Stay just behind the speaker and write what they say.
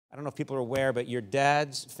I don't know if people are aware, but your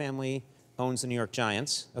dad's family owns the New York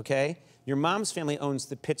Giants, okay? Your mom's family owns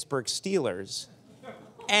the Pittsburgh Steelers.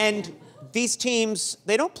 And these teams,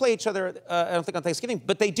 they don't play each other, I don't think on Thanksgiving,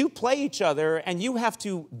 but they do play each other, and you have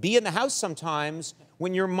to be in the house sometimes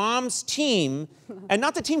when your mom's team, and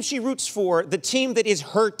not the team she roots for, the team that is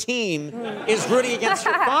her team, is rooting against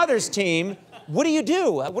your father's team. What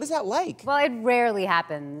do? What is that like? Well, it rarely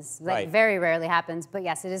happens, like right. Very rarely happens, but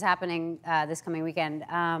yes, it is happening this coming weekend.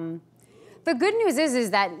 The good news is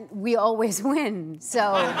that we always win,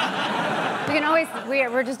 so we can always,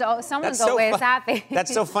 we're just, someone's always happy.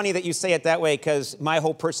 That's so funny that you say it that way, because my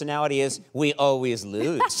whole personality is, we always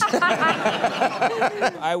lose.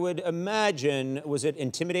 I would imagine, was it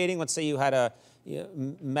intimidating? Let's say you had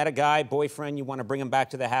met a guy, boyfriend, you want to bring him back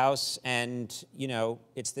to the house, and, you know,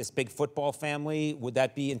 it's this big football family. Would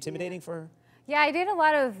that be intimidating for her? Yeah, I date a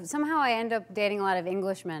lot of, somehow I end up dating a lot of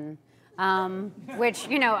Englishmen. Which,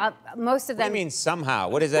 you know, most of them... What do you mean, somehow?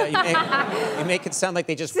 What is that? You make it sound like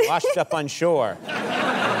they just washed up on shore.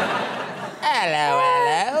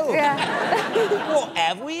 Hello. Yeah. What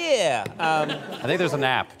have we here? I think there's an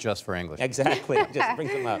app just for English. Exactly. Just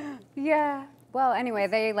brings them up. Yeah. Well, anyway,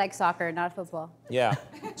 they like soccer, not football. Yeah.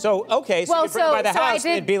 So, okay, so well, you bring them by the house,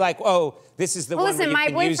 and it'd be like, oh, this is the one where you my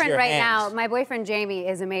can use boyfriend your right hands. now, my boyfriend Jamie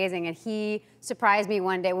is amazing, and he surprised me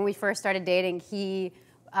one day when we first started dating. He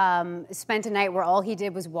spent a night where all he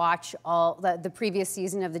did was watch all the previous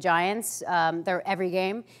season of the Giants, every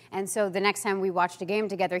game. And so the next time we watched a game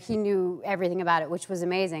together, he knew everything about it, which was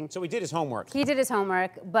amazing. So he did his homework. He did his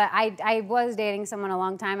homework, but I was dating someone a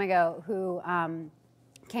long time ago who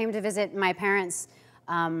came to visit my parents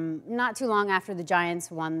not too long after the Giants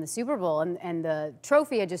won the Super Bowl, and the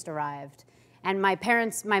trophy had just arrived. And my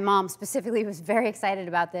mom specifically, was very excited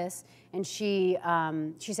about this, and she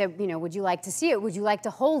said, you know, would you like to see it? Would you like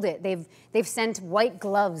to hold it? They've sent white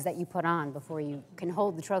gloves that you put on before you can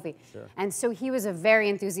hold the trophy. Sure. And so he was a very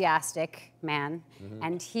enthusiastic man,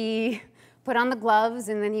 and he put on the gloves,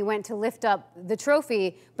 and then he went to lift up the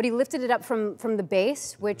trophy, but he lifted it up from the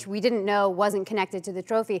base, which we didn't know wasn't connected to the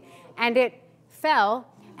trophy, and it fell.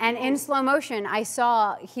 And in slow motion, I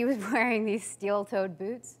saw he was wearing these steel-toed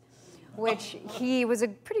boots, which he was a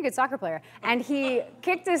pretty good soccer player. And he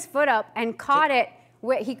kicked his foot up and caught it.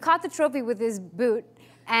 He caught the trophy with his boot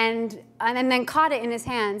and then caught it in his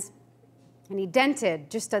hands. And he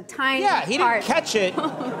dented just a tiny part. Yeah, he didn't catch it.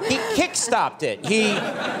 He kick-stopped it.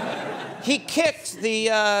 He kicked the...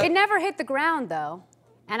 It never hit the ground, though.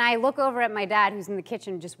 And I look over at my dad, who's in the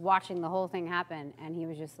kitchen just watching the whole thing happen, and he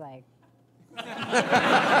was just like... And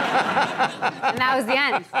that was the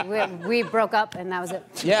end. We broke up, and that was it.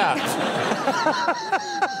 Yeah.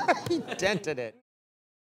 He dented it.